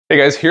Hey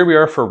guys, here we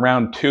are for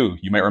round 2.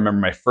 You might remember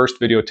my first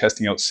video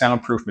testing out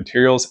soundproof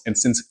materials, and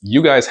since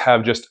you guys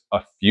have just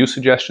a few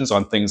suggestions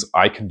on things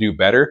I could do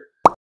better,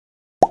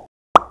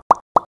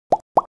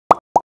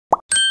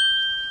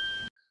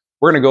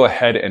 we're going to go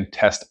ahead and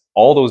test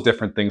all those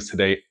different things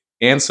today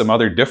and some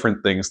other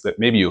different things that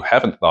maybe you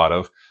haven't thought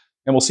of,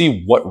 and we'll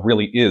see what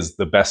really is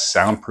the best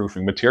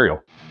soundproofing material.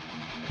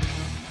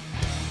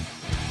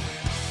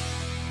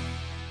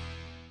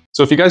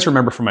 So if you guys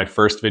remember from my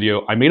first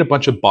video, I made a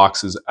bunch of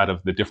boxes out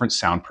of the different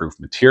soundproof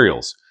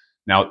materials.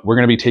 Now we're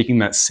going to be taking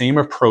that same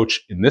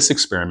approach in this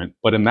experiment,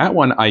 but in that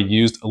one I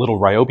used a little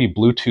Ryobi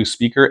Bluetooth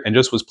speaker and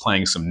just was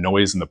playing some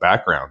noise in the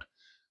background.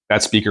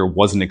 That speaker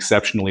wasn't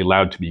exceptionally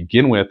loud to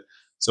begin with,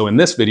 so in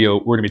this video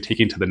we're going to be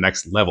taking it to the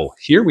next level.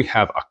 Here we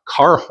have a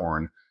car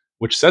horn,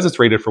 which says it's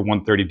rated for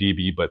 130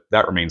 dB, but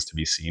that remains to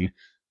be seen.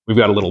 We've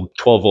got a little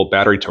 12-volt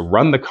battery to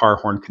run the car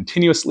horn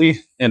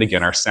continuously, and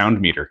again our sound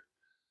meter.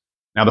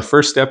 Now the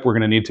first step we're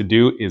going to need to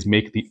do is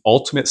make the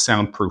ultimate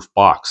soundproof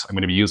box. I'm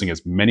going to be using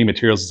as many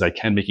materials as I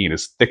can, making it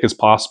as thick as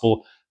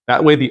possible.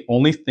 That way the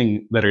only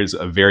thing that is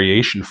a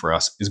variation for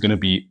us is going to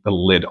be the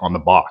lid on the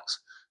box.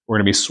 We're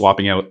going to be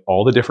swapping out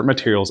all the different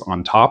materials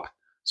on top,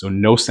 so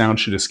no sound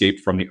should escape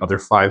from the other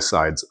 5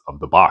 sides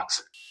of the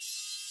box.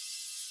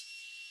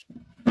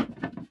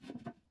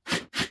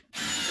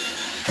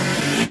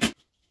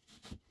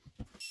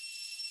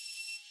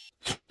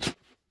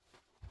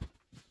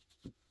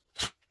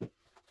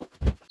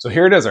 So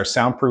here it is, our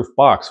soundproof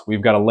box.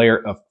 We've got a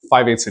layer of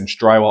 5/8 inch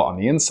drywall on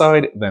the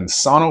inside, then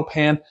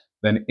sonopan,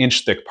 then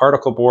inch thick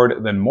particle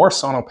board, then more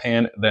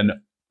sonopan, then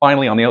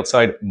finally on the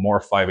outside, more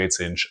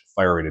 5/8 inch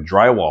fire rated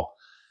drywall.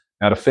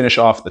 Now to finish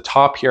off the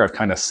top here, I've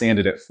kind of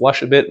sanded it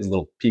flush a bit. There's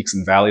little peaks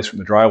and valleys from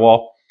the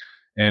drywall.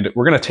 And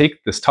we're gonna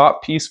take this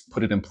top piece,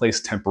 put it in place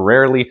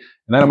temporarily, and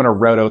then I'm gonna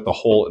route out the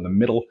hole in the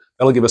middle.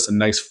 That'll give us a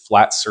nice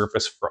flat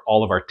surface for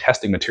all of our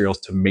testing materials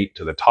to mate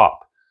to the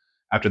top.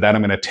 After that,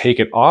 I'm gonna take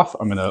it off.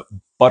 I'm gonna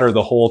butter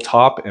the whole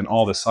top and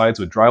all the sides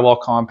with drywall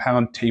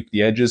compound, tape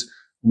the edges.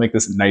 We'll make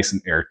this nice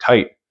and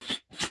airtight.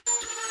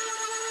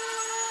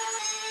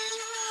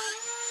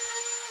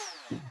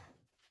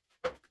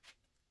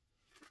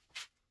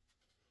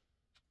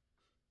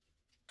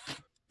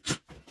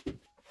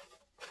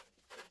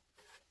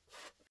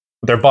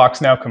 With our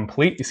box now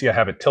complete, you see I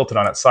have it tilted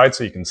on its side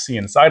so you can see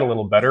inside a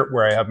little better,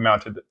 where I have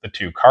mounted the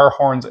 2 car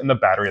horns and the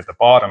battery at the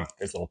bottom.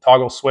 There's a little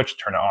toggle switch,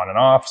 turn it on and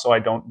off so I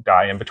don't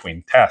die in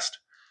between tests.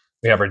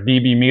 We have our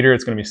dB meter.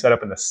 It's going to be set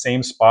up in the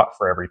same spot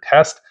for every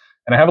test.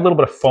 And I have a little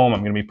bit of foam I'm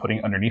going to be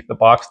putting underneath the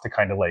box to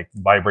kind of like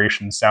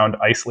vibration sound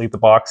isolate the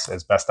box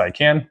as best I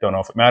can. Don't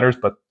know if it matters,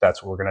 but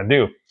that's what we're going to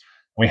do.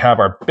 We have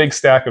our big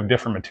stack of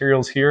different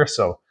materials here.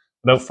 So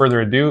without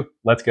further ado,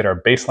 let's get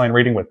our baseline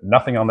rating with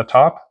nothing on the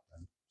top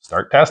and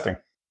start testing.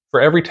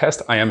 For every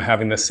test, I am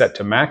having this set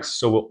to max,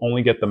 so we'll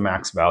only get the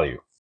max value.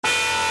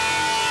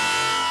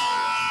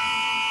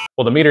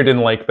 Well, the meter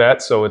didn't like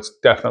that, so it's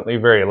definitely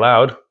very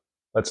loud.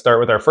 Let's start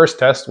with our first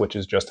test, which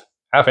is just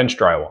 1/2 inch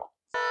drywall.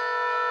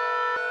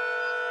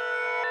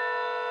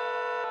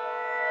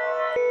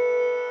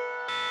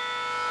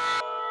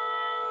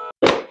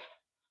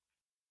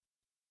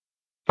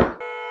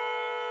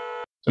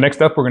 So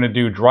next up, we're going to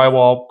do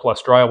drywall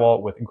plus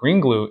drywall with green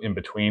glue in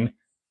between.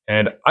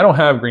 And I don't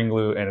have green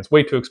glue and it's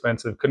way too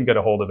expensive, couldn't get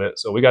a hold of it.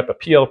 So we got the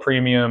PL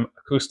Premium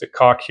acoustic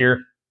caulk here.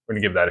 We're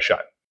going to give that a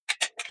shot.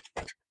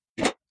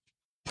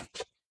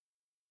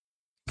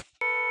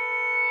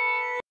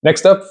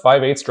 Next up,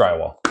 5/8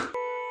 drywall.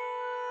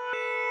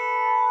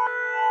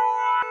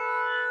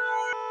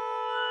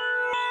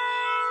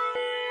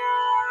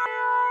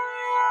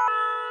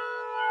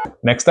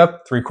 Next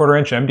up, 3/4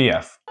 inch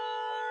MDF.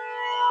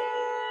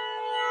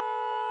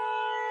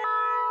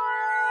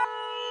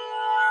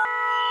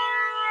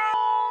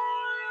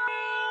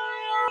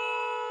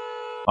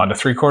 On to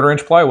 3/4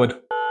 inch plywood.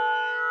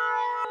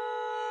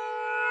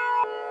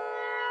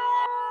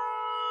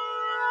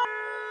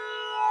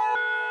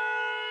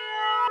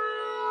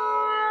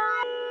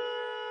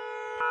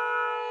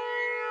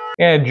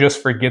 And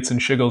just for gits and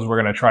shiggles, we're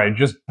going to try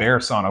just bare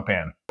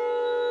sonopan.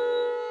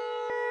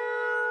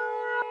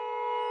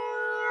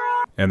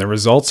 And the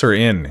results are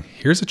in.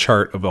 Here's a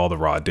chart of all the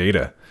raw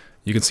data.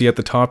 You can see at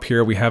the top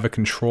here we have a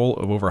control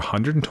of over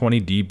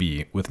 120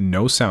 dB with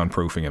no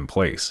soundproofing in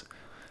place.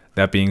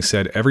 That being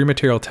said, every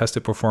material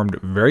tested performed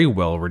very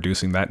well,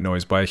 reducing that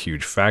noise by a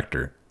huge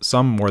factor,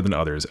 some more than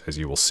others as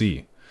you will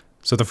see.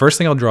 So the first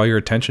thing I'll draw your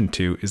attention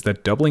to is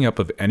that doubling up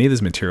of any of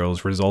these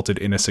materials resulted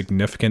in a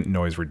significant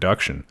noise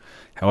reduction.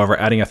 However,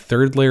 adding a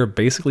 3rd layer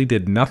basically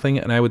did nothing,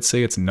 and I would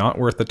say it's not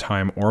worth the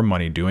time or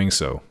money doing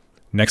so.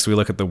 Next we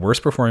look at the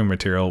worst performing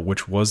material,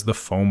 which was the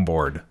foam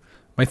board.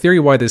 My theory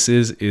why this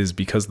is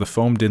because the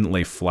foam didn't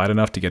lay flat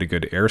enough to get a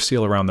good air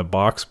seal around the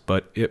box,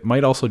 but it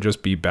might also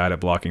just be bad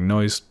at blocking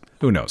noise,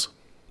 who knows.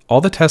 All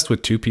the tests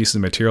with 2 pieces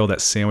of material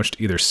that sandwiched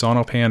either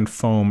sonopan,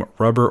 foam,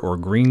 rubber, or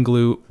green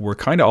glue were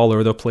kinda all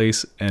over the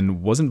place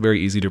and wasn't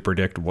very easy to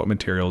predict what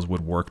materials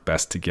would work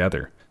best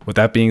together. With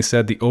that being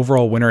said, the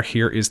overall winner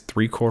here is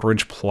 3/4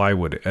 inch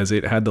plywood, as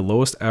it had the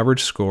lowest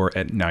average score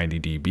at 90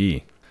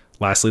 dB.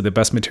 Lastly, the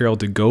best material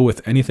to go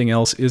with anything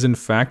else is in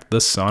fact the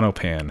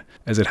Sonopan,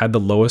 as it had the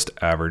lowest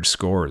average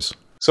scores.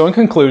 So in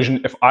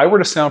conclusion, if I were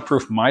to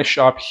soundproof my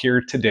shop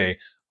here today,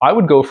 I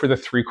would go for the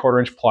 3/4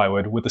 inch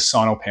plywood with the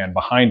Sonopan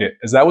behind it,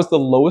 as that was the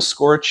lowest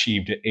score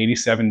achieved at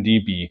 87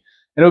 dB,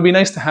 and it would be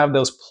nice to have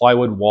those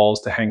plywood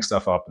walls to hang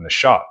stuff up in the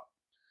shop.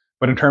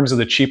 But in terms of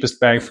the cheapest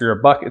bang for your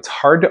buck, it's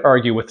hard to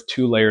argue with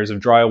 2 layers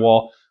of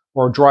drywall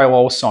or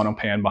drywall with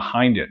Sonopan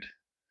behind it.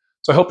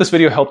 So I hope this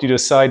video helped you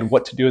decide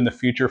what to do in the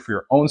future for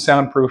your own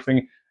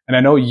soundproofing, and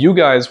I know you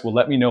guys will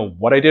let me know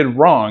what I did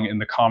wrong in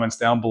the comments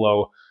down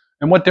below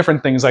and what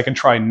different things I can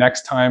try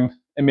next time,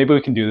 and maybe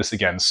we can do this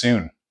again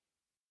soon.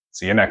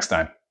 See you next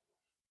time.